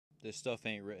This stuff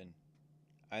ain't written.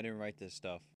 I didn't write this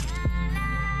stuff.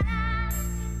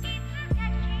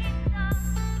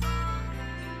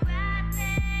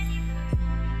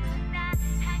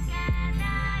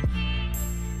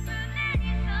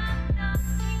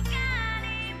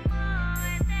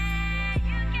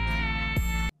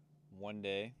 One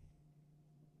day,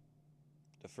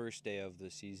 the first day of the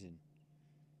season,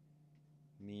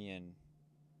 me and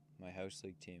my house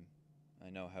league team,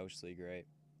 I know house league, right?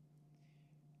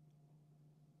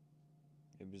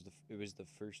 It was the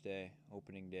first day,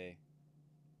 opening day.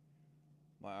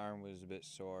 My arm was a bit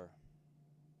sore.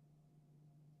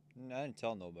 I didn't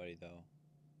tell nobody though.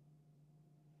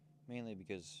 Mainly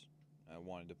because I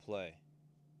wanted to play.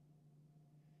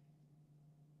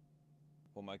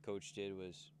 What my coach did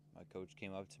was, my coach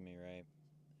came up to me, right?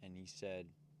 And he said,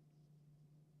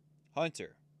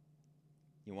 "Hunter,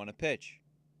 you want to pitch?"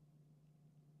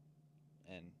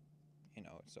 And,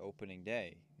 it's opening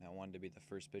day. And I wanted to be the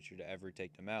first pitcher to ever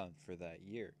take the mound for that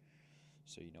year.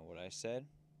 So you know what I said?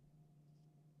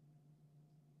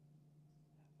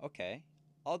 Okay,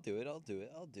 I'll do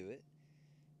it.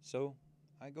 So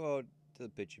I go out to the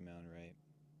pitching mound, right?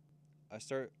 I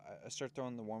start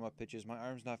throwing the warm up pitches. My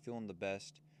arm's not feeling the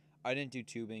best. I didn't do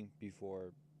tubing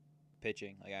before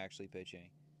pitching, like actually pitching.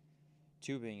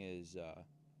 Tubing is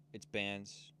it's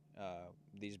bands.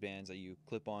 These bands that you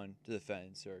clip on to the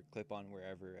fence or clip on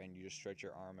wherever, and you just stretch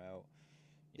your arm out.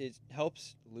 It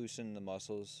helps loosen the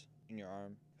muscles in your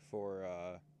arm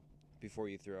for before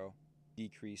you throw,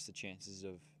 decrease the chances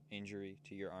of injury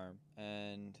to your arm.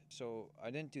 And so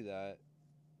I didn't do that.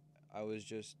 I was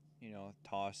just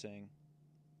tossing,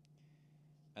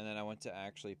 and then I went to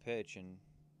actually pitch, and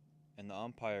the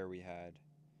umpire we had,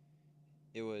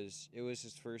 it was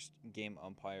his first game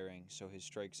umpiring, so his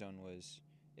strike zone was,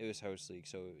 it was house league,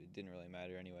 so it didn't really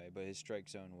matter anyway, but his strike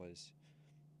zone was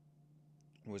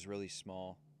really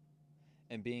small.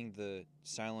 And being the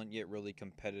silent yet really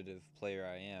competitive player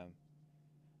I am,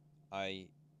 I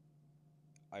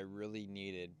really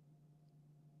needed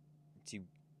to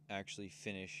actually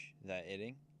finish that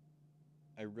inning.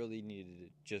 I really needed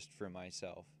it just for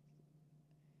myself.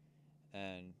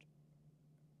 And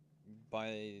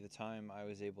by the time I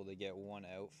was able to get one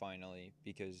out finally,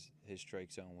 because his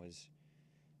strike zone was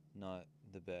not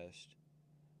the best,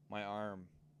 my arm,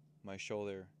 my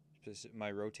shoulder, my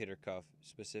rotator cuff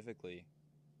specifically,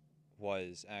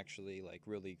 was actually like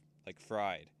really like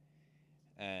fried.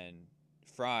 And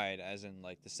fried as in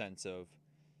like the sense of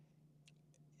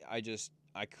I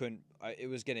couldn't, it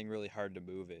was getting really hard to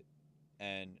move it,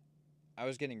 and I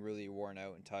was getting really worn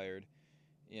out and tired.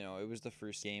 It was the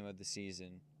first game of the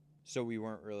season, so we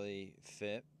weren't really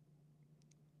fit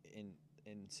in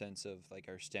sense of like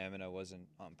our stamina wasn't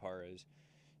on par as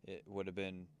it would have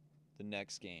been the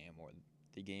next game or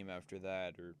the game after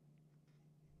that or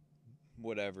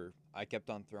whatever. I kept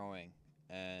on throwing,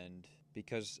 and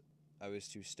because I was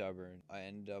too stubborn, I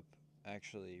ended up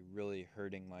actually really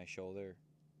hurting my shoulder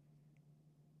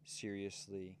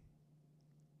seriously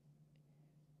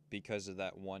because of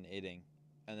that one inning.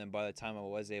 And then by the time I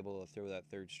was able to throw that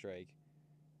third strike,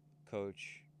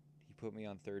 coach, he put me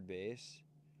on third base.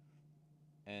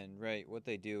 And right, what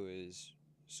they do is,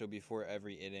 so before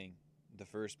every inning, the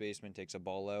first baseman takes a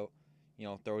ball out,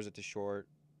 throws it to short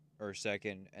or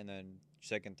second, and then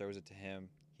second throws it to him.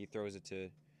 He throws it to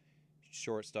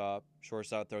shortstop.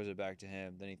 Shortstop throws it back to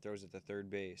him. Then he throws it to third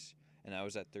base, and I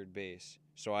was at third base.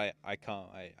 So I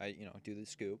do the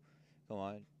scoop, come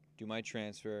on, do my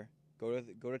transfer, go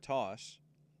to toss.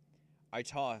 I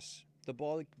toss the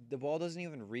ball. The ball doesn't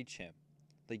even reach him.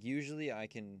 Like usually I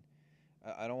can.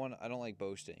 I don't like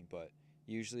boasting, but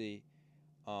usually,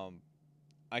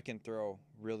 I can throw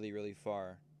really really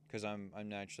far because I'm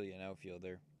naturally an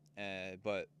outfielder.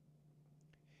 But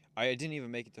I didn't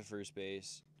even make it to first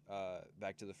base.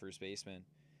 Back to the first baseman,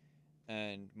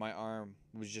 and my arm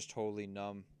was just totally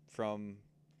numb from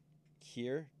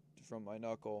here, from my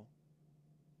knuckle,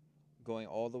 going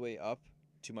all the way up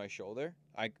to my shoulder.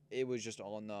 It was just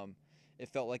all numb. It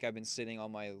felt like I've been sitting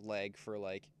on my leg for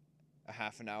like a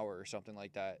half an hour or something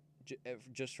like that,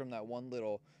 just from that one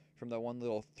little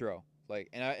throw. Like,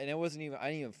 and it wasn't even, I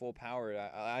didn't even full power it.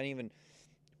 I didn't even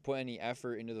put any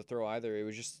effort into the throw either.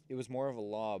 It was more of a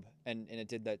lob, and it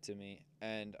did that to me,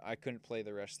 and I couldn't play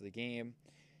the rest of the game,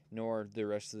 nor the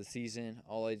rest of the season.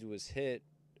 All I did was hit.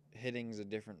 Hitting's a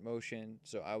different motion,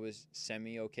 so I was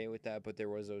semi okay with that. But there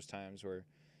was those times where,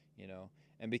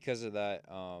 and because of that,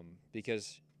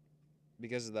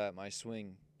 my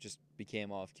swing just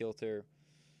became off kilter.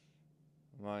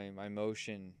 My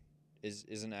motion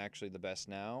isn't actually the best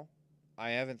now.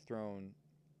 I haven't thrown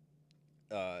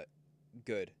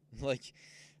good. Like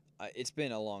It's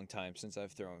been a long time since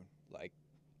I've thrown like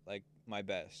my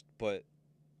best, but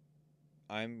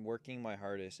I'm working my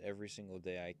hardest every single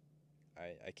day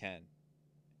I can.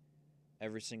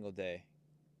 Every single day.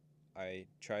 I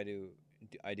try to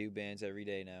I do bands every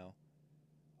day now.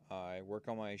 I work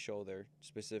on my shoulder,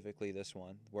 specifically this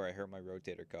one where I hurt my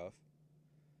rotator cuff.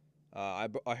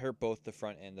 I hurt both the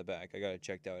front and the back. I got it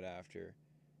checked out after.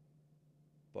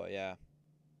 But yeah,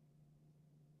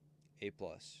 A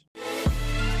plus.